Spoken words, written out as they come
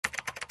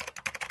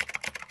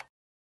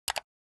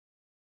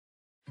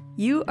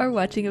You are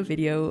watching a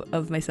video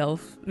of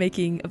myself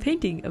making a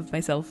painting of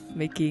myself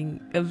making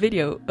a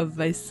video of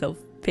myself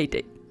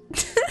painting.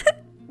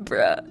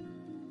 Bruh.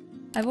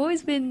 I've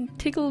always been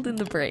tickled in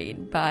the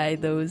brain by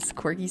those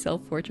quirky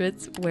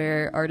self-portraits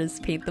where artists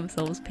paint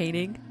themselves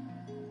painting,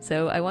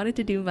 so I wanted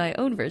to do my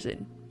own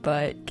version,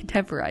 but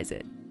contemporize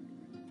it.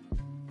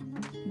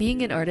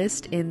 Being an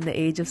artist in the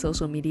age of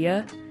social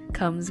media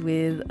comes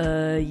with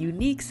a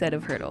unique set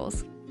of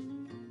hurdles.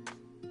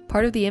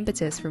 Part of the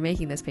impetus for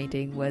making this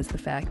painting was the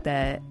fact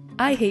that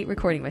I hate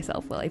recording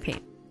myself while I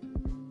paint.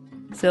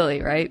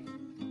 Silly, right?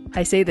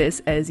 I say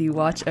this as you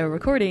watch a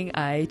recording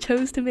I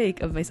chose to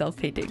make of myself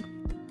painting.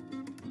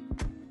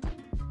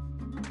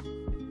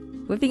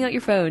 Whipping out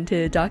your phone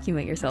to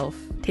document yourself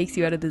takes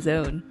you out of the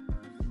zone.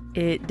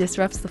 It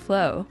disrupts the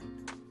flow.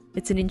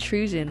 It's an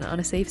intrusion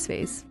on a safe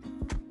space.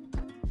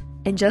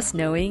 And just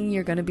knowing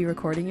you're going to be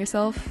recording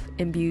yourself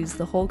imbues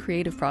the whole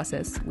creative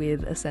process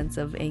with a sense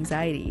of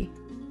anxiety,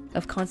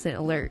 of constant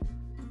alert,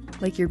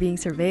 like you're being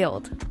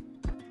surveilled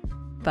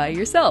by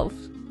yourself.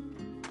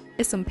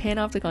 It's some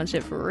panopticon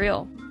shit for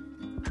real.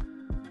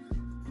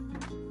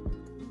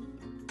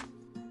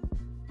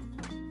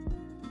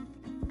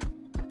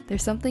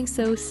 There's something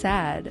so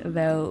sad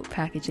about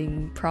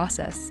packaging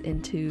process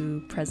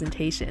into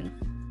presentation.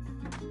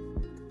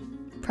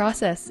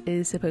 Process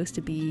is supposed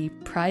to be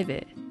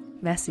private,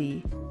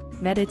 messy,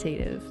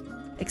 meditative,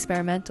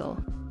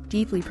 experimental,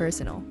 deeply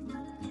personal.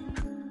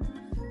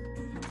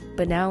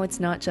 But now it's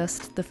not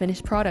just the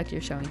finished product you're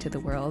showing to the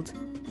world,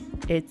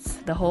 it's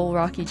the whole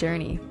rocky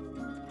journey.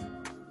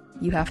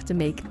 You have to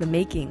make the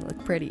making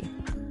look pretty.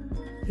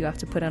 You have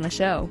to put on a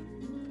show.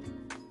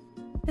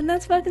 And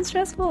that's fucking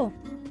stressful.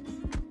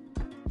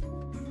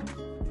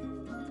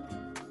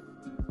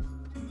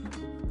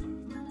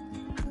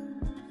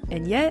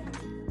 And yet,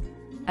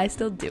 I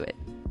still do it.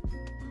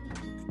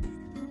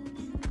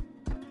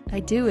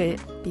 I do it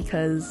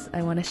because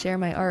I want to share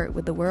my art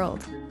with the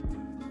world.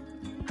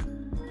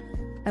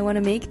 I want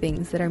to make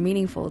things that are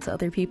meaningful to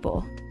other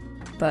people.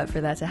 But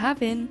for that to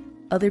happen,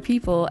 other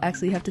people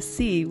actually have to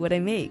see what I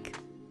make.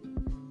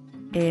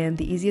 And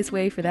the easiest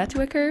way for that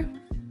to occur?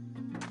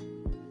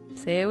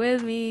 Say it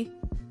with me.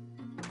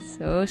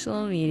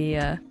 Social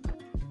media.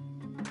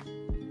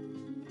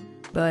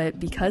 But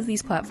because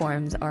these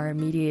platforms are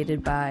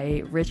mediated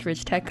by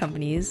rich tech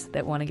companies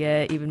that want to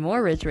get even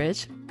more rich,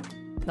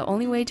 the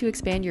only way to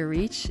expand your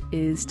reach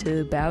is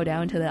to bow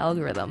down to the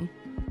algorithm,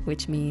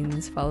 which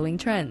means following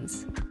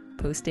trends,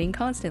 posting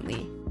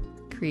constantly,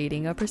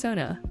 creating a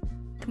persona,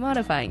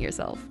 commodifying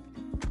yourself.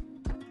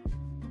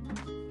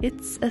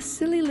 It's a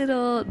silly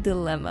little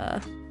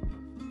dilemma.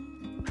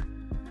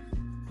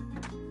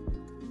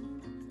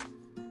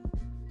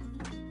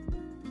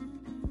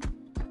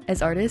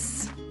 As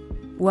artists,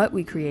 what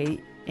we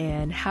create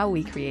and how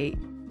we create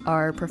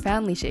are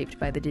profoundly shaped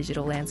by the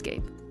digital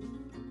landscape.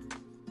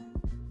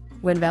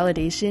 When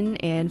validation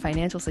and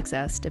financial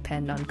success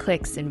depend on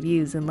clicks and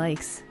views and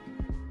likes,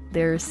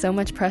 there's so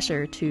much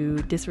pressure to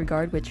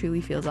disregard what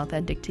truly feels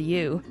authentic to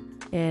you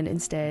and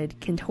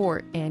instead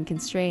contort and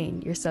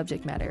constrain your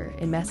subject matter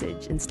and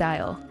message and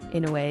style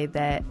in a way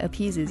that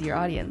appeases your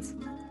audience.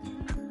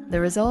 The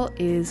result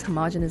is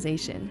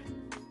homogenization.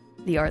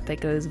 The art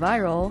that goes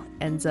viral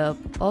ends up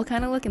all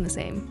kind of looking the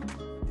same.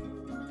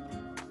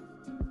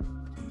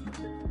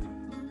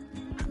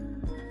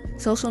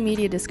 Social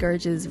media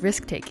discourages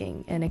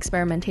risk-taking and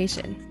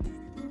experimentation.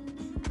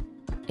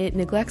 It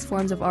neglects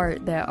forms of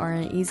art that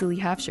aren't easily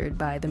captured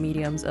by the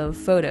mediums of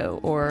photo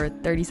or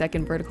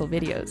 30-second vertical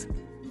videos.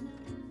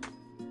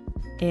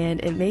 And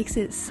it makes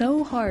it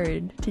so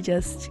hard to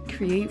just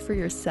create for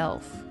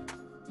yourself.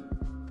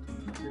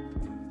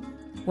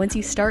 Once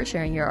you start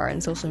sharing your art on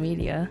social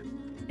media,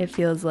 it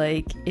feels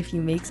like if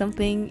you make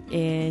something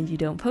and you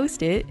don't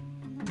post it,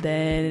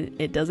 then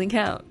it doesn't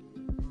count.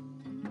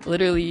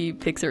 Literally,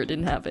 Pixar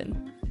didn't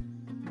happen.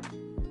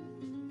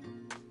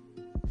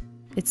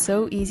 It's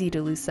so easy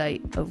to lose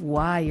sight of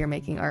why you're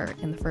making art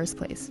in the first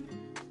place.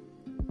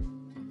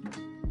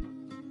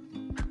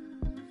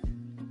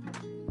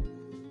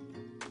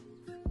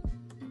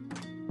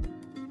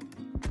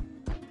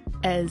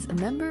 As a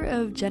member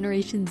of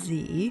Generation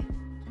Z,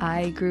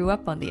 I grew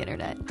up on the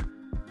internet.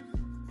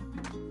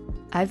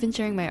 I've been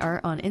sharing my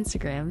art on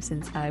Instagram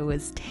since I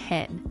was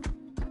 10.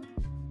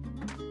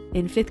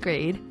 In 5th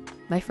grade,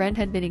 my friend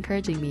had been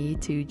encouraging me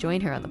to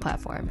join her on the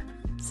platform,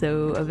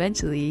 so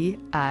eventually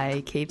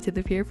I caved to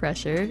the peer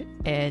pressure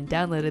and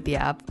downloaded the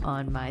app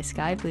on my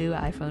sky blue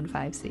iPhone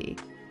 5C.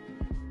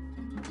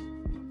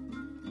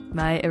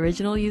 My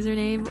original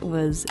username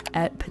was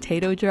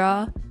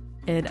 @PotatoDraw,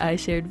 and I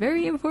shared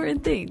very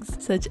important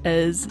things, such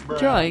as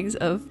drawings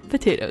of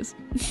potatoes.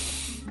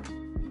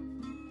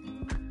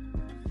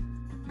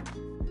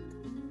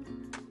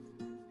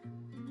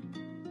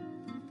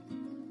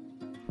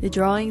 The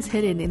drawings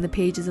hidden in the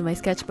pages of my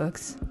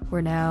sketchbooks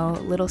were now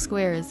little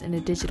squares in a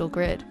digital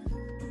grid,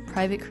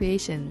 private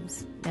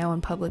creations now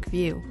in public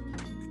view.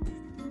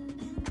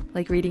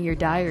 Like reading your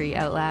diary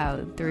out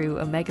loud through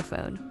a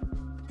megaphone.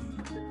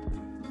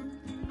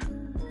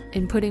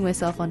 In putting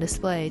myself on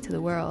display to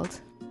the world,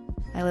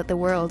 I let the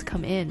world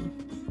come in.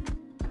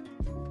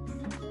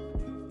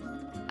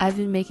 I've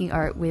been making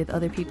art with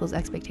other people's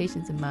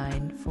expectations in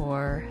mind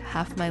for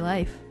half my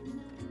life.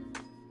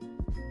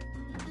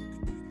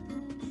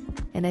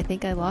 And I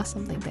think I lost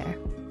something there.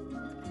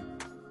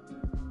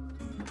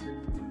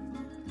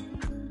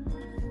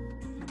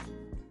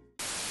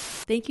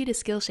 Thank you to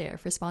Skillshare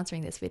for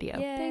sponsoring this video.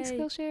 Yay. Thanks,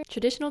 Skillshare.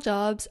 Traditional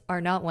jobs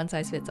are not one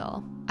size fits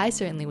all. I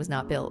certainly was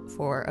not built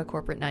for a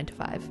corporate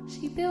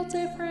 9-to-5. She built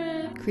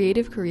different.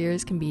 Creative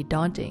careers can be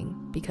daunting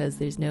because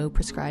there's no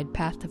prescribed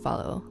path to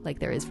follow, like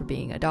there is for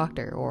being a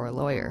doctor or a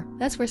lawyer.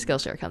 That's where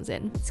Skillshare comes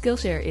in.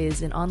 Skillshare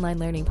is an online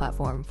learning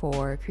platform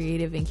for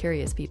creative and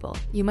curious people.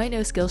 You might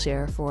know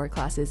Skillshare for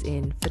classes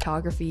in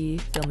photography,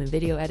 film and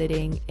video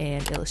editing,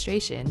 and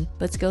illustration,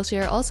 but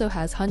Skillshare also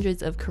has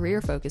hundreds of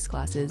career-focused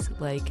classes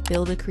like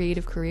Build a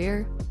Creative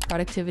Career,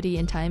 Productivity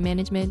and Time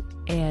Management,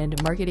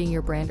 and Marketing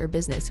Your Brand or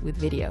Business with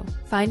Video.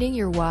 Finding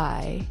your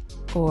why,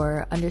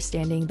 or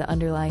understanding the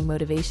underlying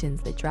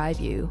motivations that drive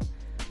you,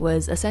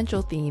 was a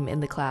central theme in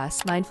the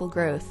class Mindful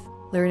Growth.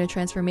 Learn a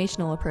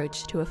transformational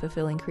approach to a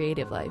fulfilling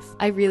creative life.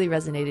 I really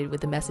resonated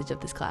with the message of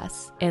this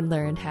class and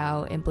learned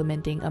how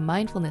implementing a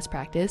mindfulness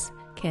practice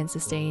can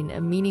sustain a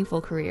meaningful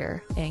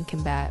career and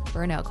combat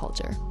burnout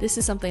culture. This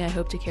is something I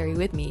hope to carry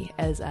with me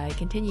as I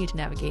continue to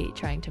navigate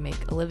trying to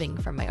make a living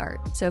from my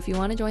art. So if you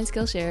want to join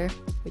Skillshare,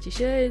 which you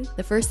should,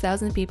 the first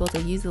 1,000 people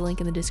to use the link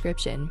in the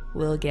description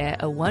will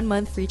get a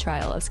 1-month free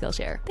trial of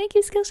Skillshare. Thank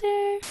you,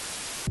 Skillshare!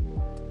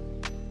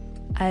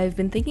 I've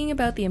been thinking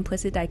about the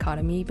implicit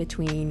dichotomy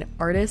between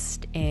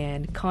artist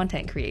and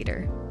content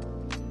creator,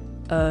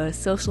 a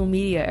social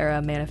media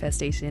era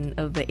manifestation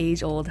of the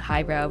age-old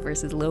highbrow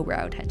versus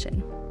lowbrow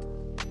tension.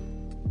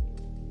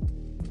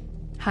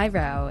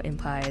 Highbrow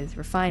implies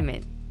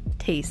refinement,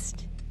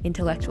 taste,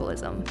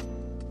 intellectualism.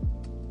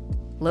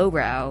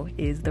 Lowbrow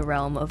is the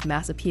realm of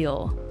mass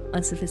appeal,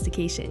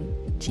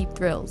 unsophistication, cheap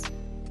thrills.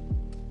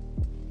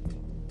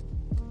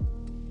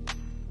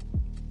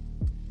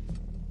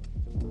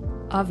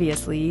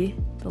 Obviously,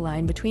 the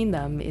line between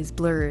them is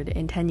blurred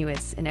and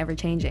tenuous and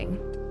ever-changing.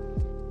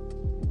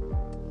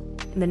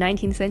 In the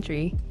 19th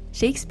century,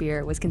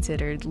 Shakespeare was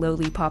considered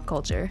lowly pop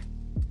culture,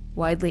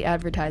 widely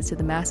advertised to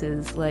the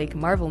masses like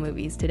Marvel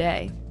movies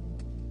today.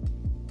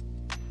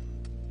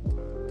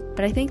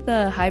 But I think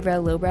the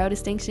highbrow-lowbrow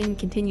distinction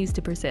continues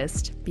to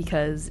persist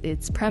because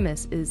its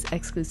premise is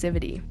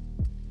exclusivity.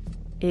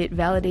 It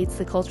validates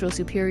the cultural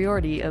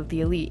superiority of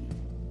the elite.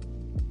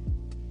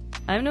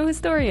 I'm no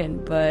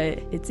historian,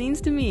 but it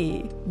seems to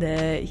me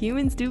that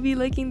humans do be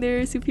liking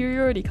their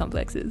superiority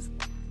complexes.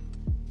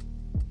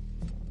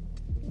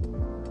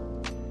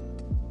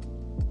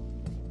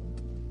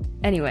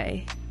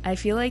 Anyway, I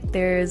feel like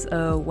there's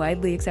a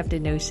widely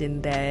accepted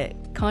notion that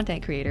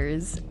content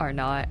creators are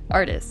not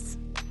artists.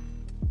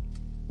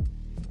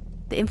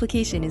 The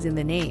implication is in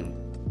the name.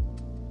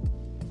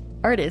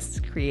 Artists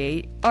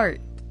create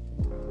art.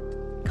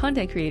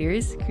 Content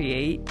creators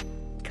create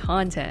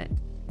content.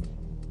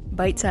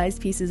 Bite-sized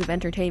pieces of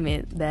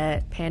entertainment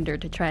that pander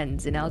to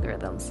trends and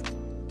algorithms,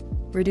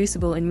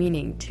 reducible in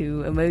meaning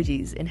to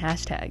emojis and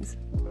hashtags.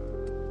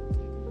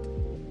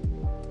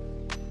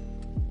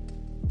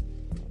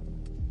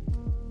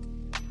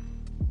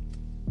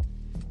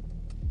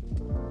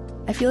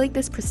 I feel like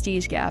this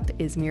prestige gap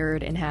is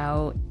mirrored in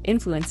how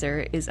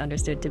influencer is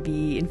understood to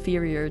be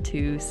inferior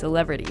to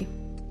celebrity.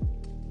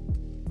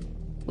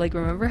 Like,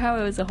 remember how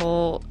it was a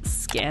whole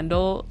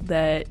scandal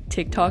that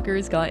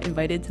TikTokers got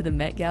invited to the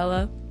Met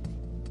Gala?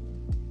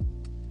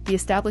 The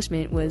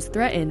establishment was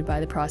threatened by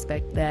the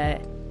prospect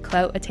that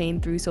clout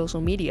attained through social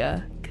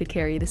media could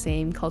carry the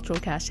same cultural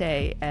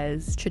cachet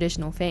as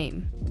traditional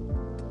fame.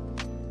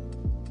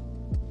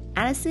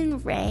 Addison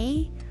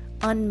Rae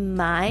on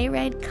my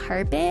red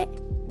carpet?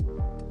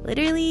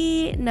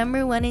 Literally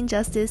 #1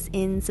 injustice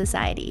in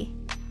society.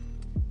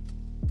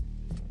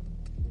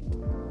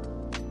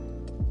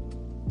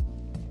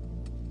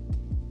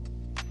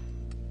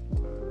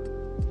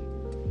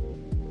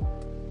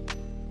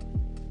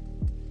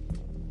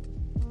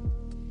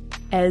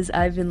 As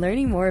I've been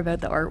learning more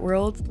about the art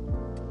world,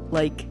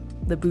 like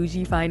the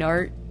bougie fine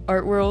art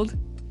world,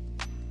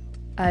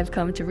 I've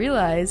come to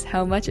realize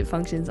how much it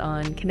functions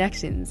on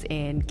connections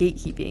and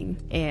gatekeeping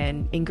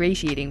and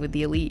ingratiating with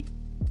the elite.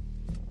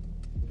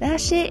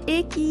 That shit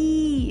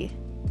icky!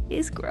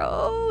 It's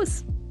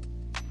gross!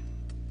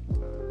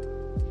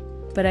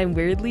 But I'm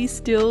weirdly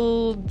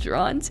still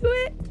drawn to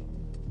it.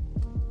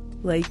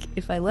 Like,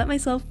 if I let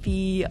myself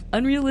be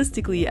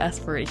unrealistically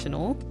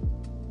aspirational,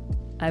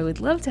 I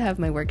would love to have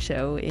my work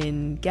show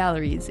in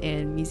galleries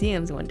and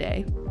museums one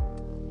day.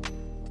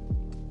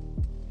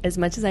 As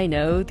much as I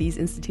know these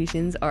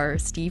institutions are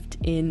steeped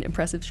in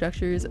oppressive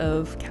structures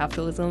of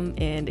capitalism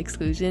and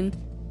exclusion,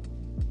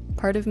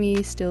 part of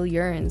me still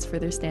yearns for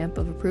their stamp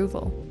of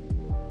approval.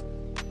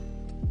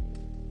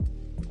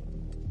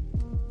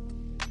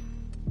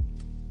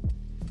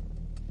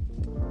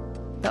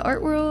 The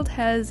art world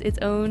has its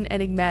own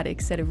enigmatic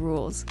set of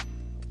rules.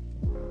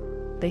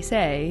 They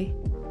say,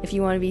 If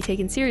you want to be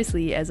taken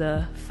seriously as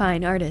a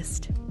fine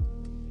artist,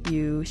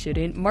 you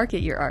shouldn't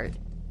market your art,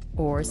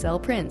 or sell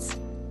prints,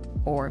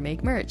 or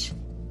make merch,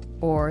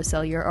 or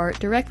sell your art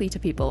directly to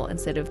people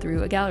instead of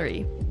through a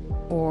gallery,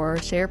 or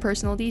share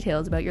personal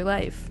details about your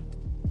life,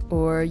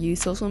 or use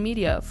social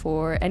media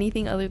for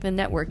anything other than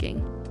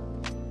networking.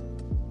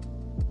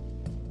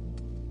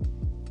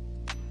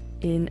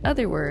 In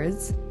other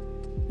words,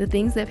 the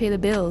things that pay the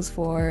bills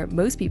for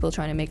most people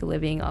trying to make a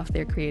living off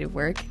their creative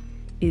work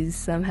is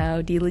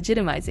somehow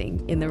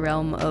delegitimizing in the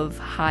realm of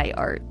high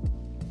art.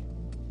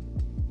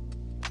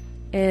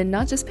 And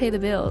not just pay the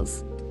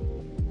bills.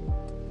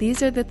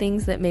 These are the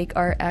things that make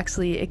art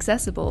actually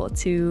accessible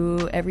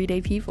to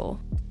everyday people.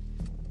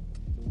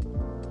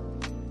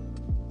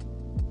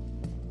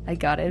 I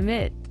gotta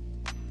admit,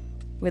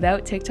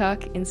 without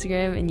TikTok,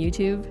 Instagram, and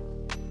YouTube,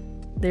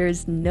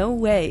 there's no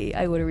way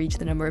I would have reached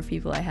the number of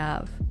people I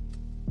have.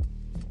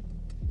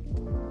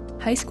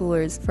 High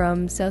schoolers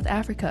from South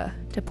Africa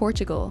to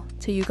Portugal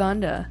to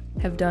Uganda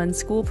have done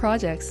school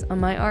projects on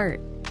my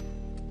art.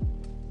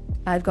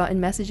 I've gotten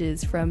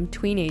messages from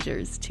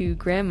teenagers to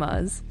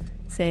grandmas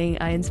saying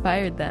I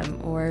inspired them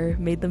or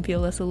made them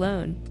feel less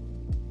alone.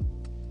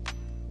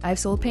 I've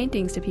sold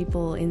paintings to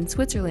people in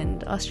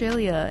Switzerland,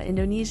 Australia,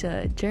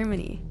 Indonesia,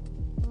 Germany.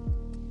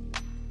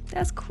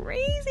 That's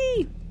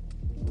crazy!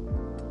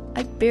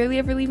 I barely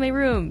ever leave my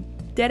room,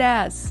 dead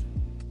ass.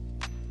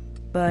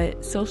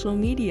 But social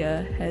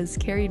media has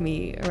carried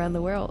me around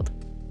the world.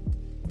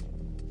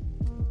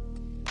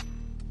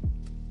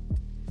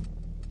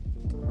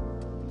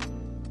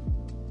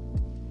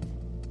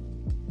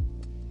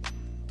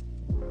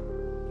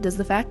 Does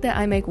the fact that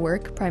I make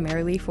work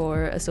primarily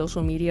for a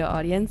social media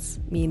audience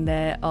mean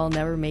that I'll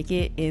never make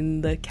it in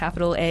the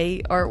capital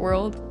A art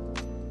world?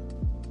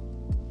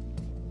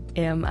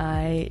 Am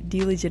I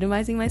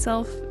delegitimizing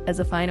myself as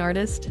a fine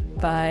artist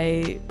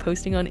by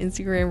posting on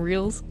Instagram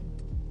Reels?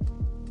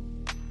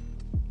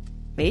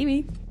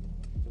 Maybe.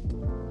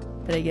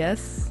 But I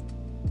guess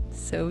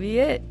so be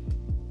it.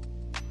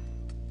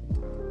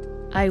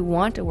 I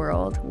want a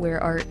world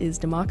where art is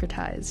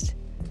democratized,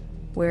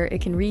 where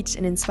it can reach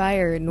and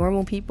inspire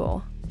normal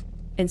people,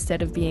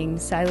 instead of being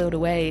siloed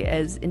away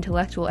as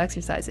intellectual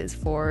exercises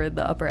for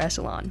the upper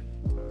echelon.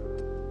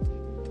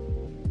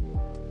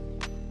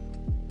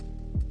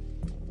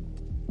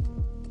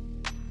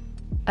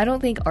 I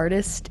don't think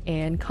artist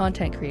and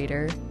content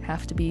creator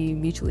have to be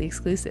mutually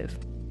exclusive.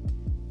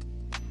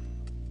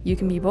 You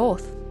can be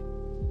both.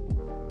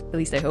 At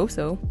least I hope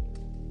so.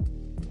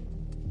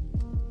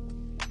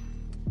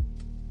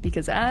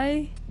 Because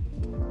I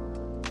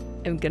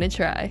am gonna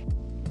try.